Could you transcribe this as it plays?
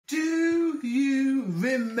you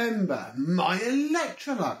remember my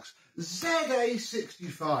Electrolux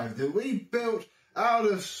ZA65 that we built out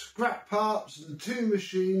of scrap parts and 2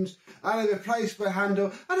 machines and a replacement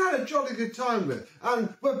handle and had a jolly good time with,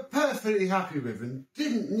 and we're perfectly happy with, and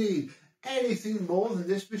didn't need anything more than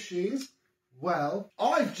this machine? Well,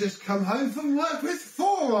 I've just come home from work with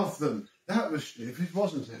 4 of them. That was stupid,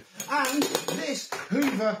 wasn't it? And this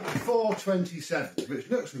Hoover 427, which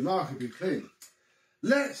looks remarkably clean.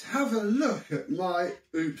 Let's have a look at my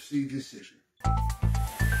oopsie decision.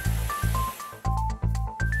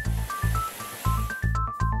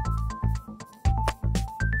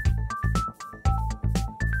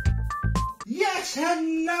 Yes,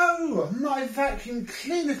 hello, my vacuum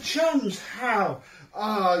cleaner chums. How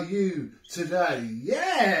are you today?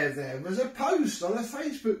 Yeah, there was a post on a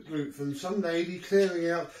Facebook group from some lady clearing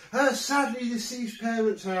out her sadly deceased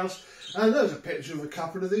parents' house, and there's a picture of a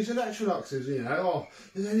couple of these Electroluxes, you know. Oh,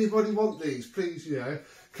 does anybody want these? Please, you know,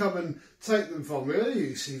 come and take them from me.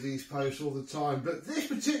 You see these posts all the time, but this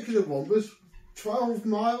particular one was 12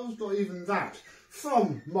 miles, not even that,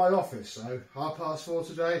 from my office. So 4:30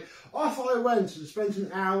 today, off I went and spent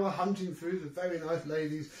an hour hunting through the very nice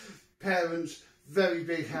lady's parents' very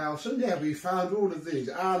big house, and yeah, we found all of these,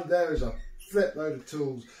 and there is a flip load of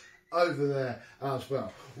tools over there as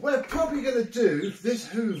well. We're probably going to do this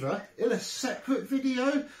Hoover in a separate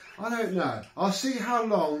video. I don't know. I'll see how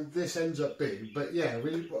long this ends up being, but yeah,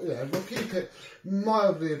 we'll keep it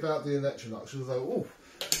mildly about the Electrolux, although, oh,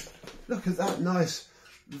 look at that nice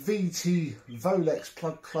VT Volex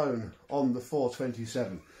plug clone on the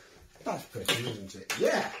 427. That's pretty, isn't it?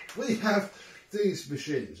 Yeah, we have these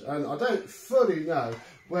machines, and I don't fully know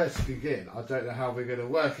where to begin. I don't know how we're going to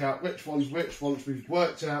work out which ones we've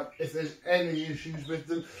worked out, if there's any issues with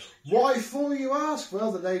them. Why for, you ask?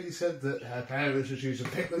 Well, the lady said that her parents used to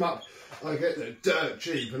pick them up. I get them dirt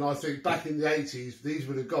cheap, and I think back in the 80s these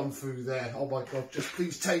would have gone through there. Oh my God, just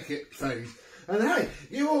please take it phase. And hey,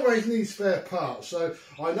 you always need spare parts, so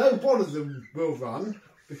I know one of them will run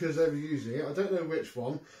because they were using it. I don't know which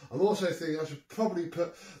one. I'm also thinking I should probably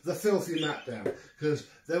put the filthy mat down because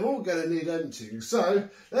they're all going to need emptying. So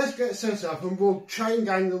let's get set up and we'll chain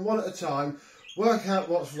gang them one at a time, work out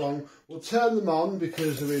what's wrong. We'll turn them on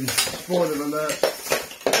because, I mean, spoiler alert,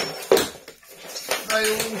 they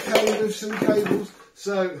all came with some cables.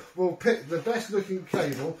 So we'll pick the best looking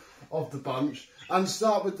cable of the bunch and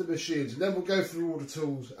start with the machines, and then we'll go through all the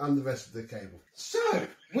tools and the rest of the cable. So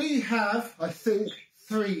we have, I think,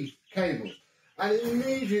 3 cables, and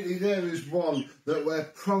immediately there is one that we're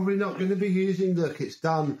probably not going to be using. Look, it's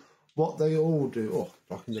done what they all do. Oh,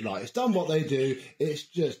 blocking the light. It's done what they do. It's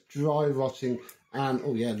just dry rotting, and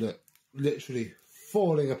oh yeah, look, literally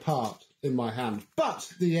falling apart in my hand.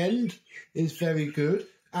 But the end is very good,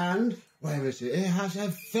 and where is it? It has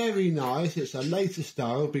a very nice, it's a later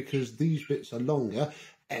style because these bits are longer,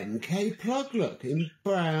 MK plug look in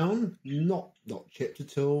brown, not chipped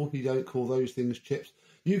at all. You don't call those things chips,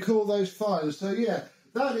 you call those fines. So yeah,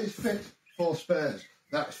 that is fit for spares,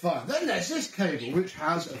 that's fine. Then there's this cable which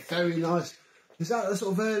has a very nice, is that a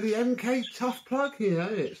sort of early MK tough plug? You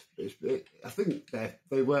know, I think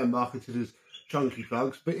they were marketed as chunky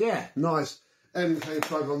plugs, but yeah, nice MK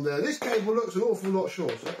plug on there. This cable looks an awful lot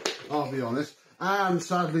shorter, I'll be honest, and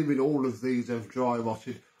sadly with all of these have dry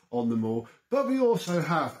rotted on them all. But we also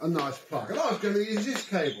have a nice plug, and I was going to use this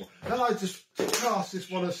cable, and I just cast this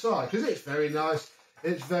one aside because it's very nice,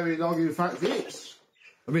 it's very long. In fact,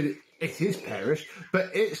 it is perish,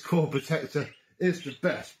 but its cord protector is the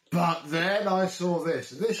best. But then I saw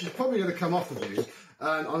this, and this is probably going to come off of these,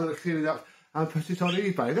 and I'm going to clean it up and put it on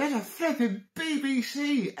eBay. There's a flipping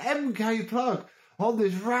BBC MK plug on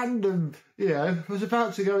this random, you know, was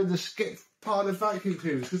about to go in the skip pile of vacuum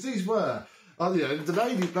cleaners, because these were, you know, the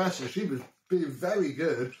lady, bless her, she was being very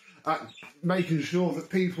good at making sure that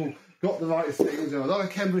people got the right things. There were a lot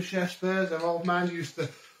of Kemba chef spares. Their old man used to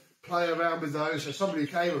play around with those, so somebody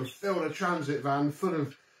came and filled a transit van full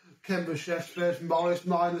of Kemba chef spares, Morris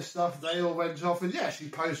Minor stuff. They all went off, and yeah, she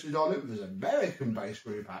posted on it. There's an American-based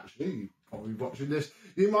group, actually. You probably watching this,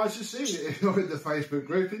 you might have seen it if you're in the Facebook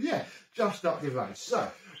group, and yeah, just up your road. So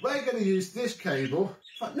we're going to use this cable,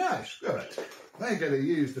 but no, screw it. We're going to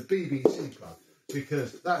use the BBC plug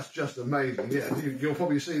because that's just amazing. Yeah, you'll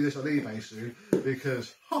probably see this on eBay soon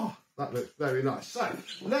because that looks very nice. So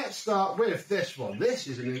let's start with this one. This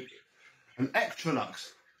is an Electrolux.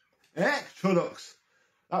 Electrolux.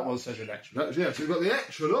 That one says Electrolux. Yeah, so we've got the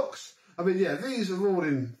Electrolux. I mean, yeah, these are all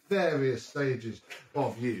in various stages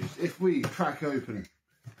of use. If we crack open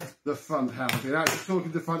the front housing, now just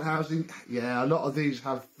talking the front housing, yeah, a lot of these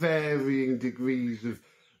have varying degrees of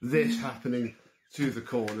this happening to the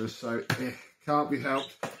corners. So can't be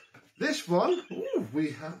helped. This one,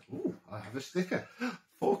 I have a sticker.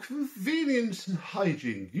 For convenience and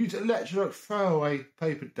hygiene, use Electrolux throwaway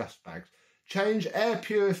paper dust bags. Change air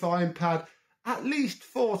purifying pad at least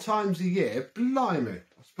 4 times a year. Blimey.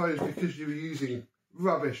 I suppose because you were using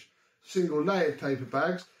rubbish single layered paper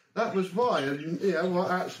bags, that was why. And you know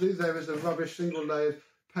what, actually there is a rubbish single layered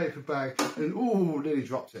paper bag, and nearly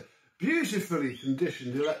dropped it. Beautifully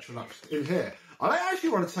conditioned Electrolux in here. I actually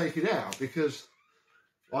want to take it out because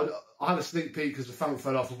I had a sneak peek because the phone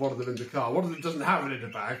fell off of one of them in the car. One of them doesn't have it in the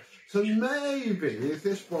bag. So maybe if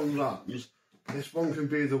this one runs, this one can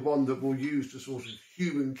be the one that we'll use to sort of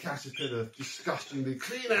human caterpillar disgustingly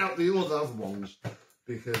clean out all the other ones.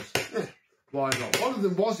 Because, why not? One of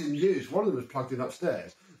them was in use. One of them was plugged in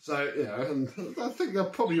upstairs. So, you know, and I think they're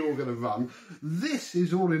probably all going to run. This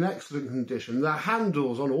is all in excellent condition. The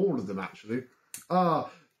handles on all of them, actually, are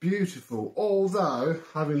beautiful. Although,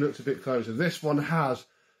 having looked a bit closer, this one has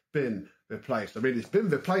been replaced. I mean, it's been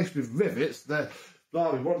replaced with rivets.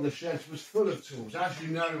 One of the sheds was full of tools. As you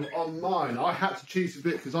know, on mine, I had to cheat a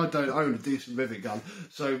bit because I don't own a decent rivet gun.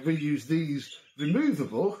 So we use these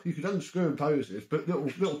removable, you can unscrew and pose this, but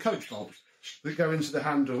little coach bolts that go into the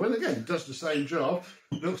handle. And again, it does the same job,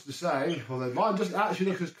 looks the same, although mine doesn't actually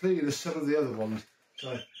look as clean as some of the other ones.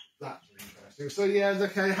 So that's interesting. So yeah,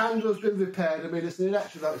 okay, handle's been repaired. I mean, it's an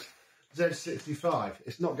Electrolux ZA65.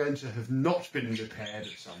 It's not going to have not been repaired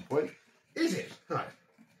at some point, is it? Right.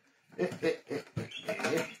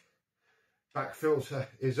 Back filter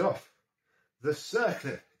is off. The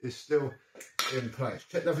circlip is still in place.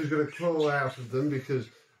 Check nothing's going to crawl out of them because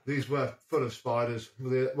these were full of spiders.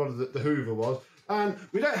 One of the Hoover was. And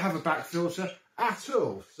we don't have a back filter at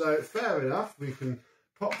all. So fair enough, we can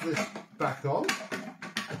pop this back on.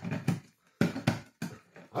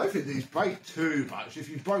 I don't think these break too much. If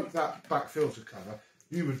you broke that back filter cover,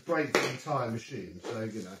 you would break the entire machine. So,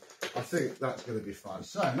 you know, I think that's going to be fine.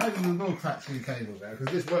 So, maybe we will crack 2 cables out,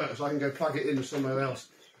 because this works. I can go plug it in somewhere else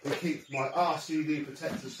and keep my RCD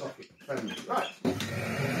protector socket friendly. Right. Oh,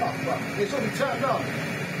 well, it's already turned on.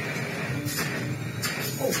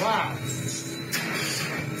 Oh, wow.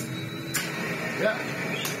 Yeah.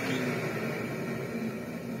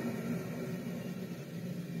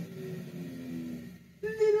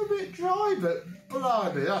 Dry, but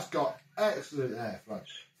blimey, that's got excellent airflow.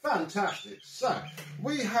 Fantastic. So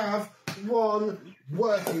we have one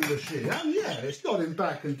working machine, and yeah, it's not in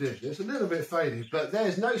bad condition. It's a little bit faded, but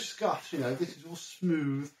there's no scuffs. You know, this is all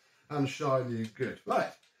smooth and shiny and good. Right,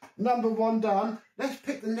 number 1 done. Let's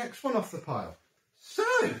pick the next one off the pile. So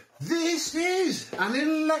this is an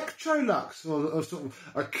Electrolux, or sort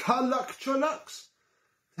of a Electrolux.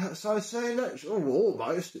 That's how I say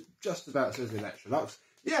almost. It just about says Electrolux.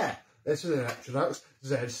 Yeah, it's an Electrolux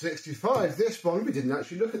ZA65. This one, we didn't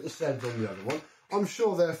actually look at the sleds on the other one. I'm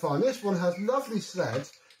sure they're fine. This one has lovely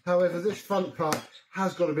sleds. However, this front part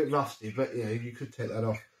has got a bit rusty, but yeah, you could take that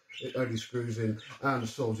off. It only screws in and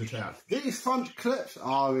sorts it out. These front clips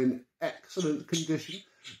are in excellent condition.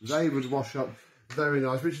 They would wash up very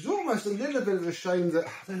nice, which is almost a little bit of a shame that,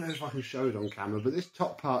 I don't know if I can show it on camera, but this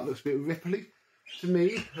top part looks a bit ripply to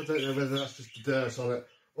me. I don't know whether that's just the dirt on it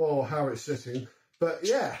or how it's sitting. But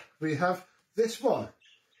yeah, we have this one.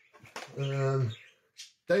 Don't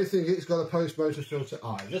think it's got a post-motor filter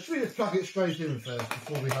either. Let's really plug it straight in first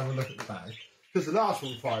before we have a look at the bag, because the last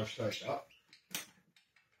one fires straight up.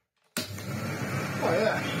 Oh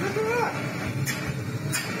yeah, look at that.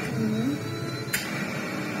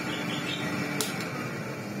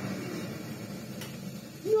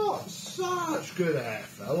 Not such good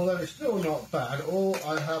airflow, although it's still not bad. All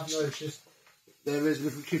I have noticed, there is a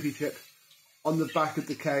little chippy chip on the back of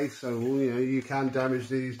the case, so you know you can damage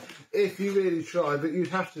these if you really try, but you'd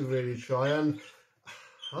have to really try. And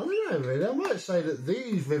I don't know, really, I might say that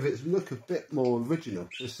these rivets look a bit more original.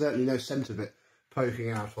 There's certainly no centre bit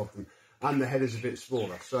poking out of them, and the head is a bit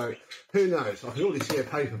smaller, so who knows. I can already see a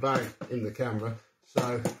paper bag in the camera,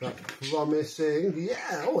 so that's promising.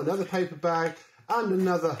 Yeah, oh, another paper bag and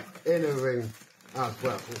another inner ring as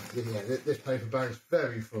well. Yeah, this paper bag is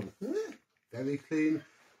very full. Very clean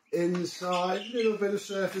inside, a little bit of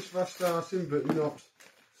surface rust starting, but not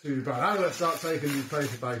too bad. I'm going to start taking these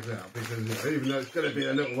paper bags out because, you know, even though it's going to be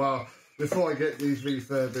a little while before I get these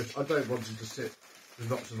refurbished, I don't want them to sit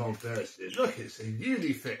with lots of old dirt. Look, it's a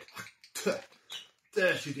Unifit,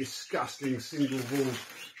 dirty, disgusting single-wall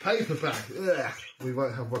paper bag. Ugh, we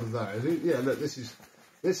won't have one of those. Yeah, look, this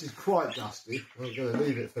is quite dusty. I'm going to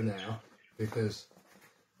leave it for now because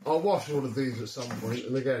I'll wash all of these at some point,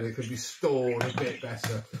 and again, it could be stored a bit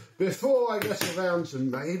better before I get around to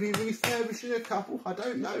maybe refurbishing a couple. I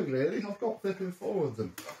don't know, really. I've got flipping 4 of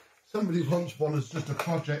them. somebody wants one as just a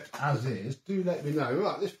project as is, do let me know.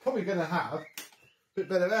 Right, this is probably going to have a bit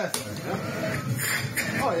better airflow now.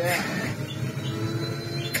 Oh yeah.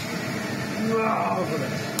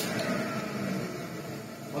 Marvellous.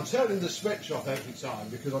 I'm turning the switch off every time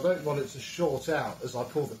because I don't want it to short out as I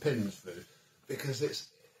pull the pins through, because it's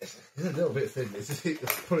a little bit fiddly to keep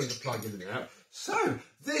pulling the plug in and out. So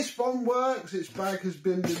this one works, its bag has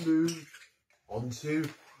been removed. Onto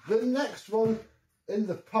the next one in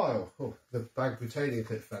the pile. Oh, the bag retaining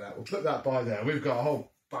clip fell out. We'll put that by there. We've got a whole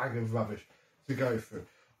bag of rubbish to go through.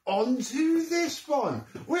 Onto this one,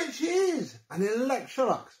 which is an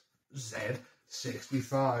Electrolux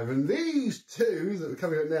ZA65. And these two that are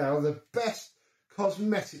coming up now are the best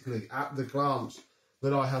cosmetically at the glance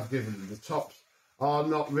that I have given them. The tops are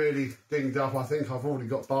not really dinged up. I think I've already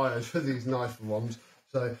got buyers for these nicer ones.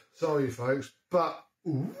 So sorry folks, but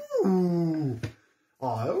ooh,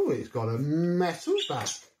 oh, it's got a metal back.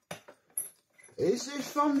 Is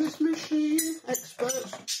this from this machine?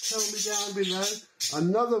 Experts, tell me down below.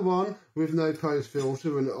 Another one with no post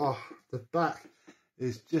filter, and oh, the back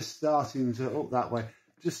is just starting to, up that way,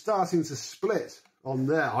 just starting to split on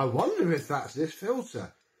there. I wonder if that's this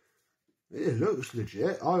filter. It looks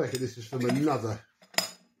legit. I reckon this is from another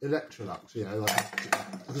Electrolux, you know, like,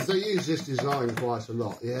 because they use this design quite a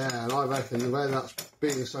lot. Yeah, and I reckon the way that's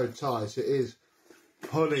being so tight, it is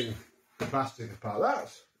pulling the plastic apart.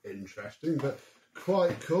 That's interesting, but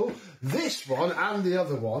quite cool. This one and the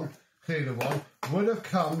other one, cleaner one, would have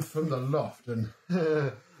come from the loft, and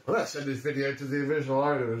well, let's send this video to the original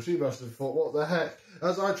owner, and she must have thought, what the heck,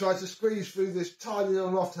 as I tried to squeeze through this tiny little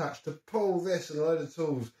loft hatch to pull this and a load of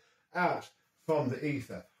tools out from the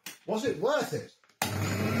ether. Was it worth it?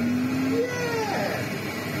 Yeah!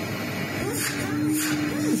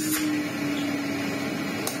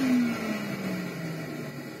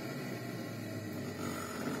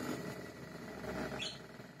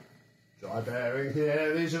 Dry bearing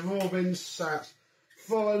here. These have all been sat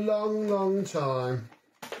for a long, long time,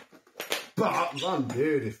 but run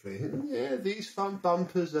beautifully. Yeah, these front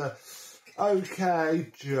bumpers are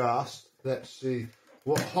okay. Just let's see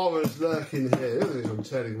what horrors lurk in here. I'm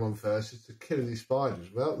turning one first. It's the killing these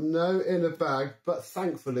spiders. Well, no inner bag, but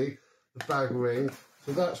thankfully the bag ring.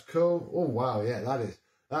 So that's cool. Oh wow, yeah,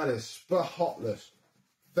 that is spotless.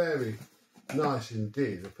 Very nice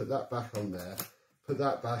indeed. I'll put that back on there. Put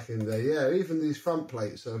that back in there. Yeah, even these front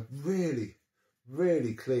plates are really,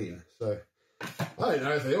 really clean. So I don't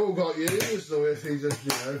know if they all got used or if he just, you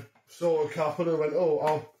know, saw a couple and went, oh,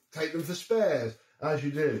 I'll take them for spares, as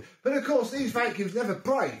you do. But of course, these vacuums never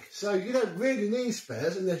break, so you don't really need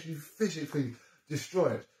spares unless you physically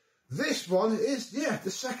destroy it. This one is, yeah,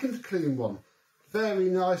 the second clean one. Very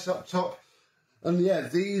nice up top. And yeah,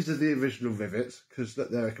 these are the original rivets, because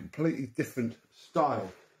they're a completely different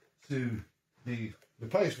style to the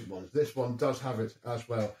replacement ones. This one does have it as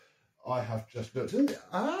well. I have just looked, and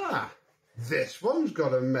this one's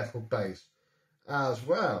got a metal base as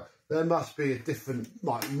well. There must be a different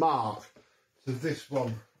mark to this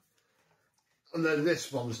one and then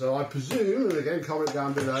this one. So I presume, and again comment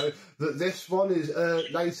down below, that this one is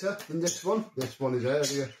later than this one. This one is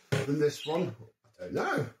earlier than this one. I don't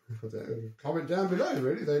know. Comment down below,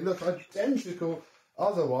 really. They look identical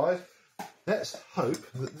otherwise. Let's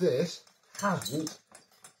hope that this hasn't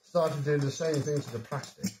started doing the same thing to the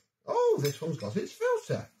plastic. Oh, this one's got its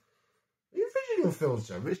filter. The original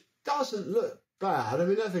filter, which doesn't look bad. I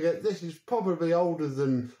mean, don't forget, this is probably older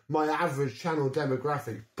than my average channel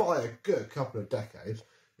demographic by a good couple of decades,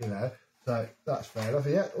 you know, so that's fair enough.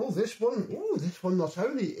 Yeah, this one not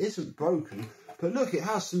only isn't broken, but look, it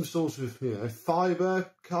has some sort of, you know, fibre,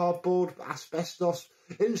 cardboard, asbestos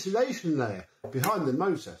insulation layer behind the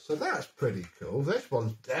motor, so that's pretty cool. This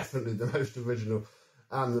one's definitely the most original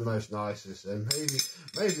and the most nicest, and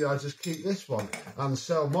maybe I just keep this one and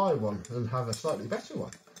sell my one and have a slightly better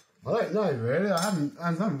one. I don't know really, I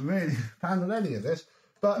haven't really handled any of this,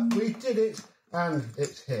 but we did it and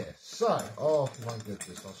it's here. So, oh my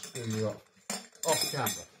goodness, I'll screw you up off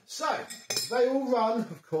camera. So, they all run,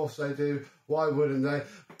 of course they do, why wouldn't they?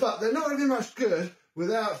 But they're not really much good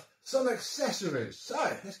without some accessories. So,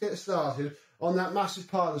 let's get started on that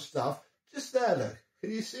massive pile of stuff. Just there, look,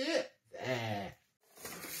 can you see it? There.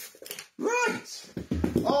 Right,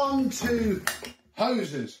 on to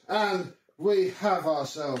hoses, and we have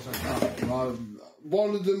ourselves a couple.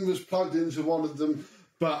 One of them was plugged into one of them,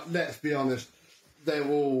 but let's be honest, they're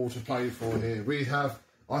all to play for here. We have,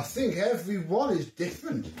 I think every one is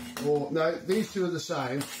different. Or no, these two are the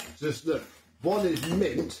same. Just look, one is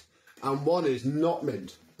mint and one is not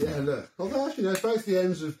mint. Yeah, look. Although, you know, both the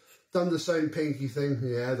ends have done the same pinky thing.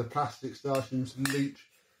 Yeah, the plastic starting to leach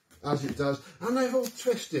as it does, and they're all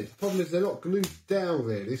twisted. The problem is they're not glued down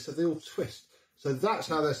really, so they all twist. So that's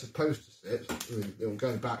how they're supposed to sit. I mean, it'll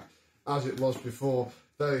go back as it was before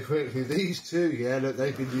very quickly. These two, yeah, look,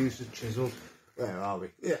 they've been used as chisels. Where are we?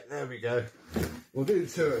 Yeah, there we go. We'll do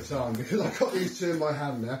two at a time because I've got these two in my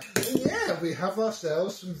hand now. And yeah, we have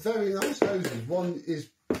ourselves some very nice hoses. One is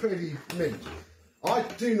pretty mint. I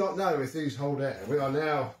do not know if these hold air. We are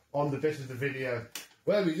now on the bit of the video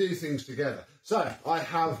where we do things together. So I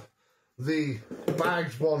have the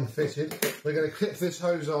bagged one fitted. We're going to clip this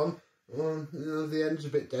hose on. You know, the end's a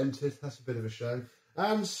bit dented. That's a bit of a shame.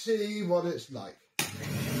 And see what it's like.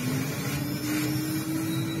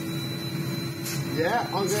 Yeah,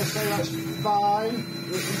 I'm going to say that's fine.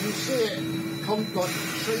 You can see it like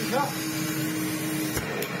shrink up.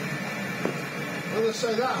 I'm going to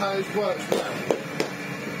say that hose works well.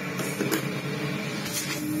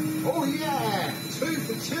 Oh yeah, 2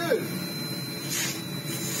 for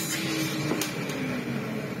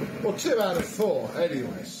 2. Well, 2 out of 4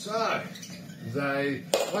 anyway. So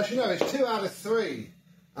actually no, it's 2 out of 3,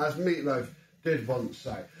 as Meatloaf did once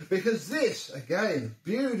say. Because this, again,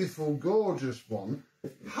 beautiful, gorgeous one,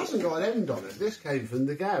 hasn't got an end on it. This came from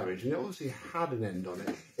the garage and it obviously had an end on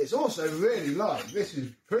it. It's also really light. This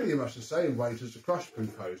is pretty much the same weight as the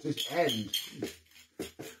crush-proof hose. This end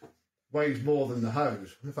weighs more than the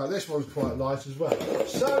hose. In fact, this one's quite light as well.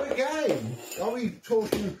 So again, are we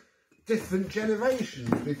talking different generations?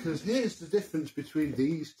 Because here's the difference between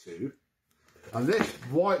these two. And this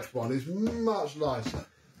white one is much lighter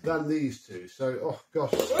than these two. So, oh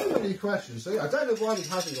gosh, so many questions. So yeah, I don't know why it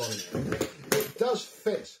hasn't got an end. It does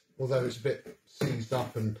fit, although it's a bit seized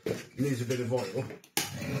up and needs a bit of oil.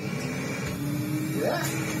 Yeah.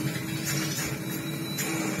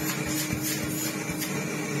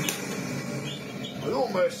 I'd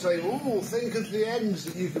almost say, oh, think of the ends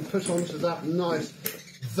that you can put onto that nice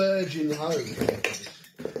virgin hose.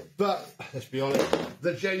 But let's be honest,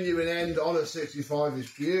 the genuine end on a 65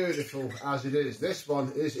 is beautiful as it is. This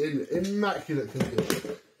one is in immaculate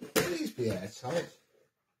condition. Please be airtight.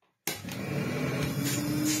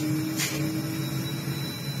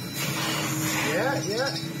 Yeah.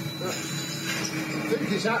 I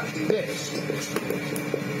think it's actually this.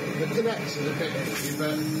 The connector's a bit iffy,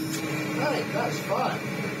 but hey, that's fine.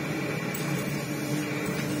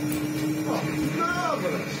 Oh,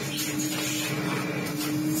 marvellous!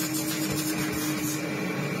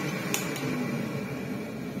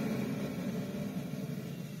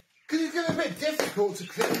 Because it's getting a bit difficult to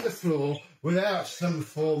clean the floor without some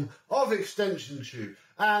form of extension tube.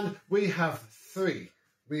 And we have 3.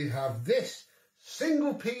 We have this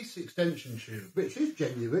single piece extension tube, which is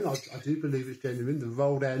genuine. I do believe it's genuine. The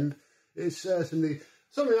rolled end is certainly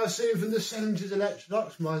something I've seen from the 70s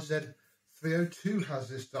Electrolux. My Z302 has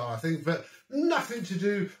this style, I think, but nothing to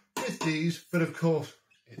do with these. But of course,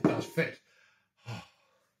 it does fit.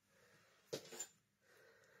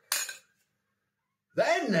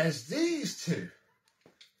 Then there's these two.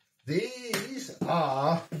 These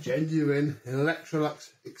are genuine Electrolux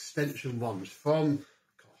extension ones from,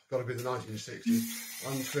 got to be the 1960s.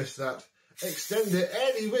 Untwist that, extend it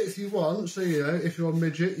any width you want. So, you know, if you're a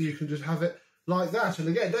midget, you can just have it like that. And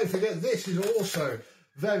again, don't forget, this is also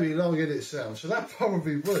very long in itself. So that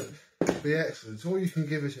probably would be excellent. Or you can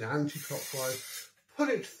give it an anti-clockwise, put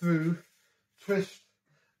it through, twist,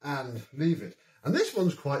 and leave it. And this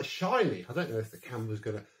one's quite shiny. I don't know if the camera's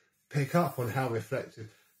going to pick up on how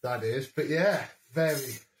reflective that is. But yeah,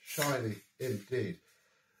 very shiny indeed.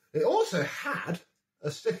 It also had a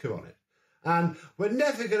sticker on it. And we're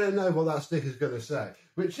never going to know what that sticker's going to say,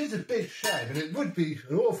 which is a big shame. And it would be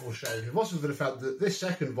an awful shame if it wasn't for the fact that this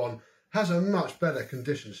second one has a much better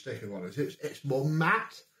condition sticker on it. It's more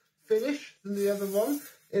matte finish than the other one.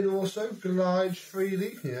 It also glides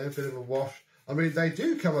freely, you know, a bit of a wash. I mean, they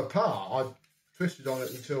do come apart. I twisted on it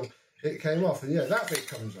until it came off, and yeah, that bit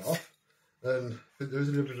comes off, and there's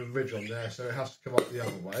a little bit of a ridge on there, so it has to come up the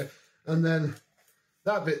other way, and then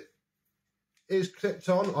that bit is clipped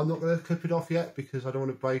on. I'm not going to clip it off yet because I don't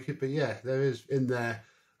want to break it, but yeah, there is in there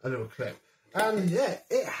a little clip, and yeah,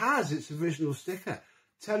 it has its original sticker.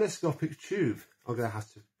 Telescopic tube. I'm going to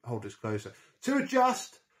have to hold this closer. To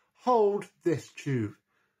adjust, hold this tube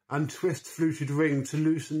and twist fluted ring to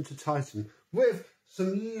loosen to tighten with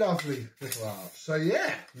some lovely little art. So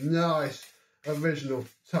yeah, nice original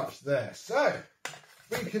touch there. So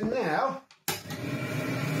we can now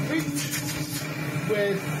reach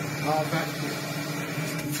with our vacuum.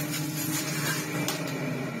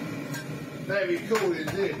 Very cool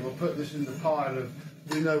indeed. We'll put this in the pile of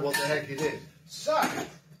we know what the heck it is. So, I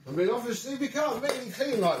mean, obviously we can't really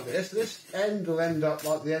clean like this. This end will end up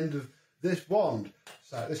like the end of this wand.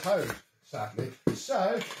 So this hose, sadly.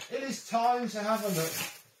 So it is time to have a look.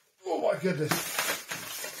 Oh my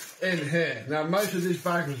goodness. In here. Now most of this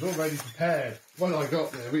bag was already prepared when I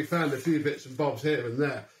got there. We found a few bits and bobs here and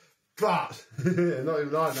there. But not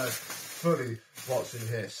even I know fully what's in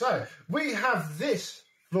here. So we have this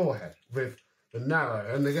floor head with the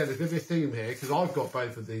narrow, and again there's going to be a theme here because I've got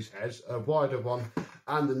both of these heads, a wider one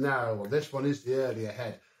and a narrow one. This one is the earlier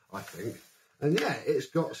head, I think, and yeah, it's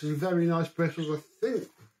got some very nice bristles. I think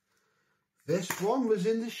this one was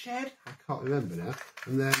in the shed, I can't remember now.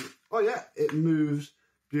 And then, oh yeah, it moves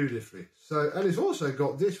beautifully. So, and it's also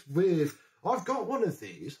got this weird, I've got one of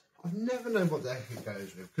these, I've never known what the heck it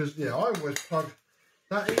goes with, because yeah, I always plug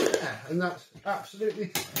that in there, and that's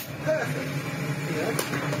absolutely perfect. You know,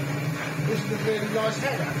 this is a really nice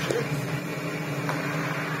head actually.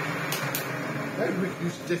 Maybe we can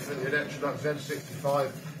use a different Electrolux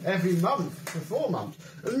ZA65 every month for 4 months,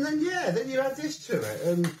 and then yeah, then you add this to it,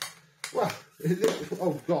 and well,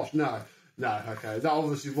 oh gosh, no, okay, that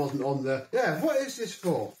obviously wasn't on the. Yeah, what is this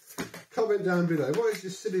for? Comment down below. What is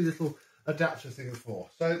this silly little adapter thing for?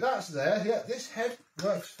 So that's there. Yeah, this head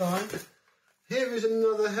works fine. Here is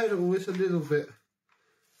another head. Oh, it's a little bit.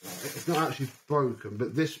 It's not actually broken,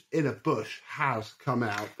 but this inner bush has come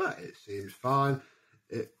out, but it seems fine.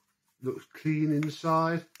 It looks clean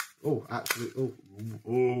inside. Oh, actually,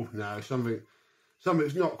 oh no,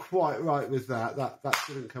 something's not quite right with that. That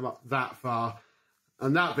shouldn't come up that far,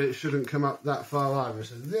 and that bit shouldn't come up that far either.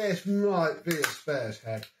 So this might be a spares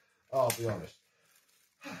head, I'll be honest.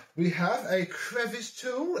 We have a crevice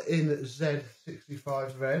tool in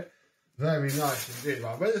ZA65's red. Very nice indeed.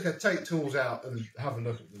 Right, we're just going to take tools out and have a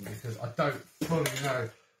look at them because I don't fully know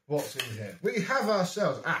what's in here. We have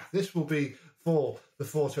ourselves, this will be for the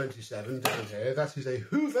 427 down here. That is a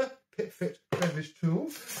Hoover Pit Fit crevice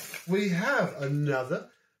tool. We have another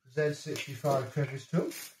Z65 crevice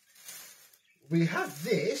tool. We have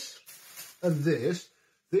this and this.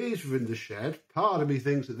 These are in the shed. Part of me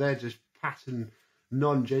thinks that they're just pattern,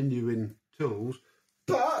 non-genuine tools.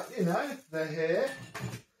 But, you know, they're here.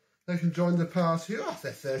 They can join the party. Oh,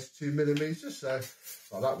 they're 32mm, so...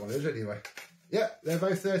 Well, that one is anyway. Yeah, they're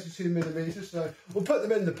both 32mm, so we'll put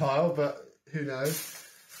them in the pile, but who knows.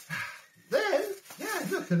 Then, yeah,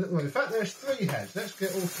 look, well, in fact, there's 3 heads. Let's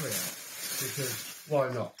get all 3 out, because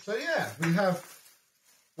why not? So, yeah, we have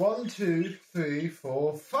 1, 2, 3,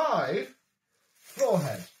 4, 5 floor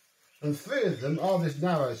heads. And 3 of them are this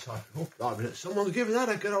narrow type. Oh, I mean, someone's given that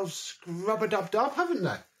a good old scrub-a-dub-dub, haven't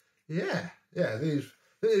they? Yeah, these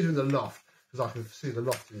are in the loft, because I can see the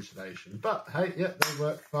loft insulation. But, hey, yeah, they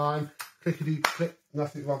work fine. Clickety-click,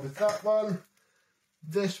 nothing wrong with that one.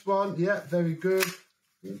 This one, yeah, very good.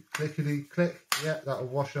 Clickety-click, yeah, that'll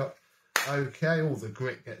wash up okay. All the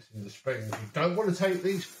grit gets in the springs. You don't want to take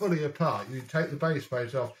these fully apart. You take the base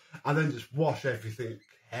plate off and then just wash everything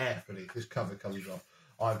carefully. This cover comes off.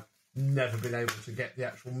 I've never been able to get the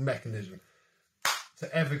actual mechanism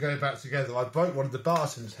to ever go back together. I broke one of the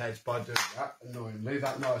Barton's heads by doing that, annoyingly.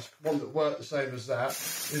 That nice one that worked the same as that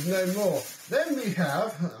is no more. Then we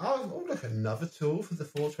have, oh look, another tool for the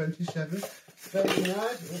 427. Very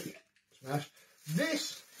nice. Oh, smash.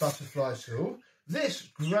 This butterfly tool, this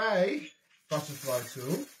grey butterfly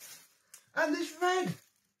tool, and this red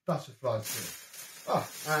butterfly tool. Oh,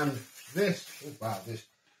 and this, oh wow, this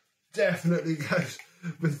definitely goes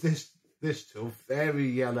with this tool. Very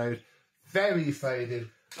yellowed, very faded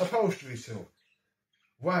upholstery tool.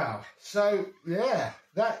 Wow. So yeah,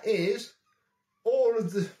 that is all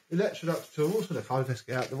of the Electrolux tools. Look, I'll just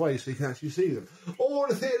get out of the way so you can actually see them. All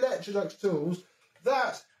of the Electrolux tools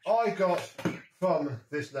that I got from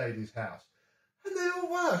this lady's house. And they all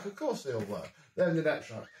work, of course they all work. They're in the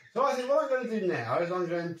Electrolux. So I think what I'm going to do now is I'm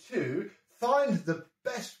going to find the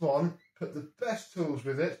best one, put the best tools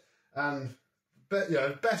with it, and you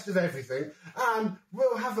know, best of everything, and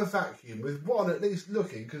we'll have a vacuum with one at least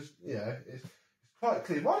looking, because you know it's quite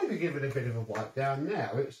clean. Why don't we give it a bit of a wipe down now?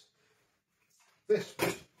 It's this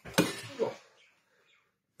one. Oh,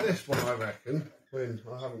 this one, I reckon. When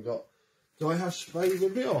I haven't got, do I have spray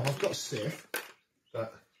with me? Oh, I've got Sif,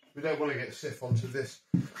 but we don't want to get Sif onto this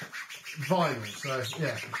vinyl. So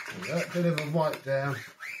yeah, a bit of a wipe down.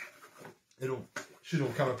 Should all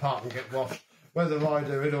come apart and get washed. Whether I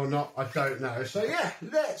do it or not, I don't know. So yeah, I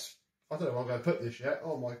don't know where I'm going to put this yet.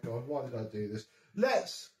 Oh my God, why did I do this?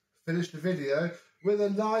 Let's finish the video with a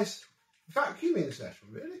nice vacuuming session,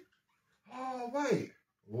 really. Oh, wait.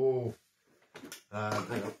 Oh,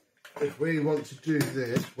 hang on. If we want to do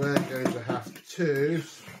this, we're going to have to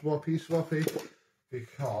swappy,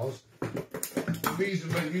 because the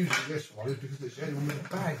reason we're using this one is because it's the only one with a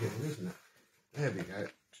bag in it, isn't it? There we go.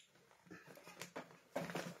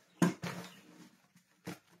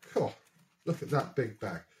 Look at that big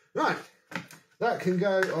bag. Right, that can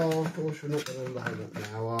go on. Of course, you're not going to line up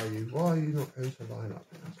now, are you? Why are you not going to line up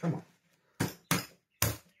now? Come on.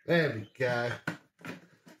 There we go.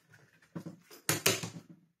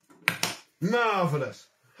 Marvellous.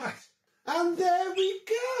 Right, and there we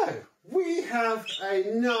go. We have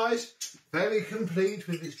a nice, very complete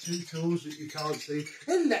with its two tools that you can't see,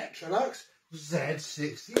 Electrolux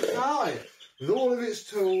Z65 with all of its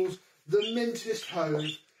tools, the mintest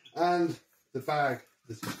hose and the bag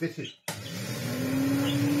that is fitted.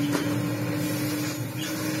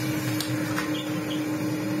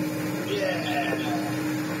 Yeah.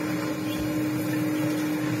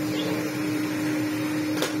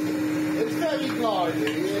 It's very gliding.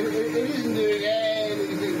 It isn't doing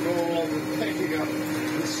anything more than picking up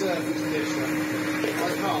the surface dishwasher. I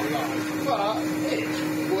can't lie, but it's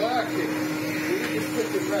working. You just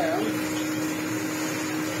flip it round.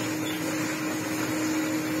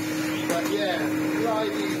 But yeah,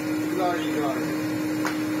 glidey.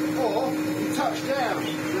 Or you touch down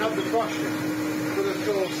and have the brusher. But of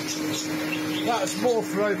course, that's more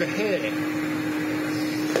for over here.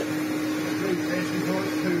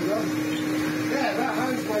 Yeah, that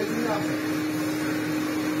hose weighs nothing.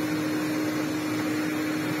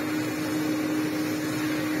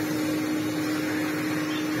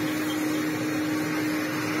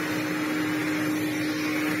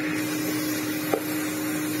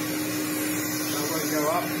 Go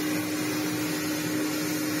up.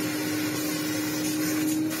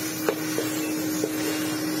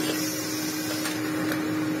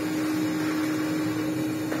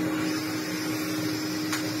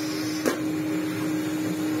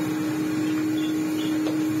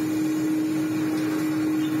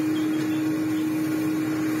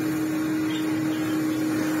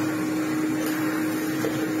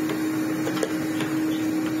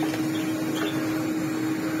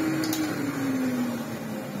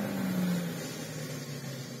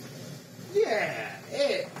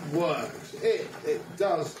 Works. It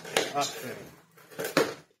does a thing.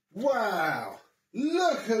 Wow!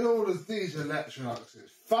 Look at all of these Electroluxes.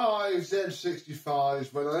 5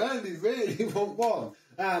 Z65's when I only really want one.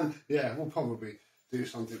 And yeah, we'll probably do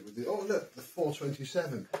something with it. Oh look, the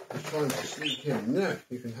 427 is trying to sneak in. No,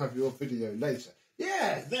 you can have your video later.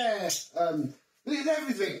 Yeah, there's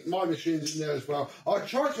everything. My machine's in there as well. I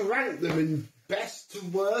try to rank them in best to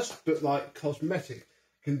worst, but like cosmetic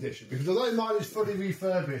condition, because although mine is fully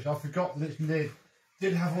refurbished, I forgot that its lid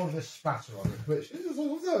did have all of this spatter on it, which is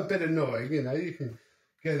a bit annoying. You know, you can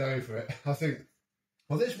get over it. I think,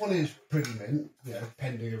 well, this one is pretty mint, you know,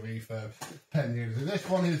 pending a refurb, pending. This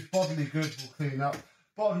one is bodily good, will clean up.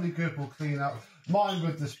 Bodily good will clean up. Mine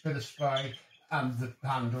with this bit of spray and the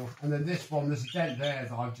handle, and then this one, there's a dent there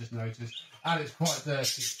that I've just noticed, and it's quite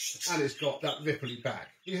dirty, and it's got that ripply back.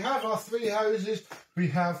 We have our 3 hoses, we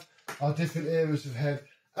have our different areas of head,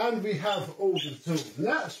 and we have all the tools. And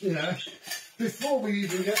that's, you know, before we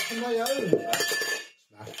even get to my own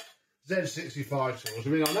Z65 tools. I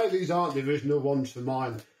mean, I know these aren't the original ones for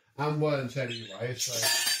mine, and weren't anyway, so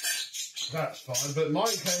that's fine. But mine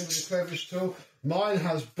came with a cleverest tool. Mine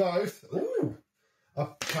has both. Ooh, a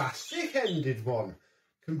plastic-ended one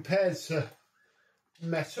compared to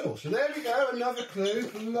metal. So there we go, another clue.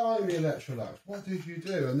 Blimey, Electrolux, what did you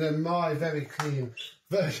do? And then my very clean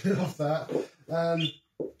version of that.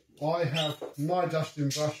 I have my dusting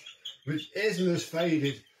brush, which isn't as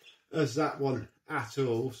faded as that one at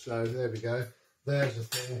all. So there we go. There's a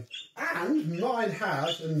thing. And mine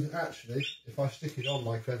has, and actually, if I stick it on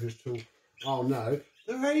my cleverest tool, I'll know,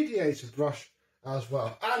 the radiator brush as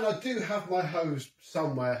well. And I do have my hose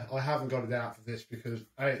somewhere. I haven't got it out for this because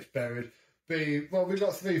A, it's buried. B, well, we've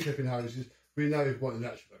got 3 flipping hoses. We know what an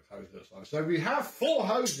Electrolux hose looks like. So we have 4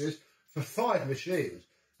 hoses for 5 machines.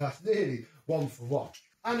 That's nearly 1 for 1.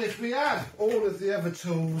 And if we add all of the other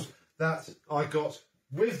tools that I got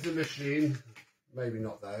with the machine, maybe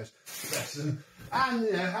not those, and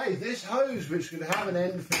you know, hey, this hose which could have an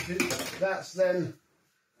end fitted, that's then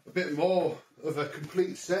a bit more of a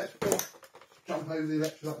complete set. Oh, jump over the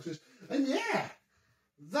Electroluxes, and yeah,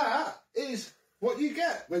 that is what you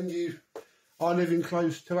get when you are living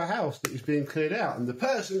close to a house that is being cleared out, and the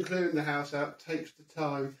person clearing the house out takes the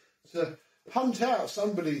time to hunt out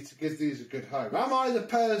somebody to give these a good home. Am I the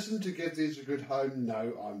person to give these a good home?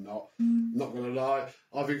 No, I'm not. I'm not going to lie.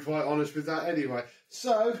 I've been quite honest with that anyway.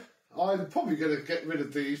 So I'm probably going to get rid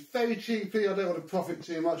of these very cheaply. I don't want to profit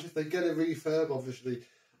too much. If they get a refurb, obviously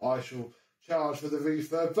I shall charge for the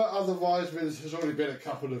refurb. But otherwise, there's already been a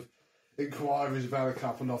couple of inquiries about a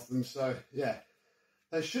couple of them. So yeah,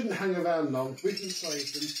 they shouldn't hang around long. We can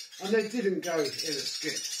save them. And they didn't go in a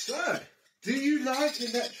skip. So, do you like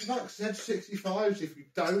Electrolux Z65's. If you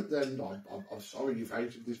don't, then I'm sorry you've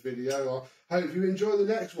hated this video. I hope you enjoy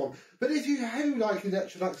the next one. But if you do like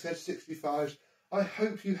Electrolux Z65's, I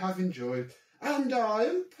hope you have enjoyed. And I,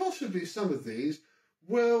 and possibly some of these,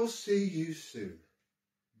 will see you soon.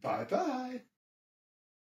 Bye-bye.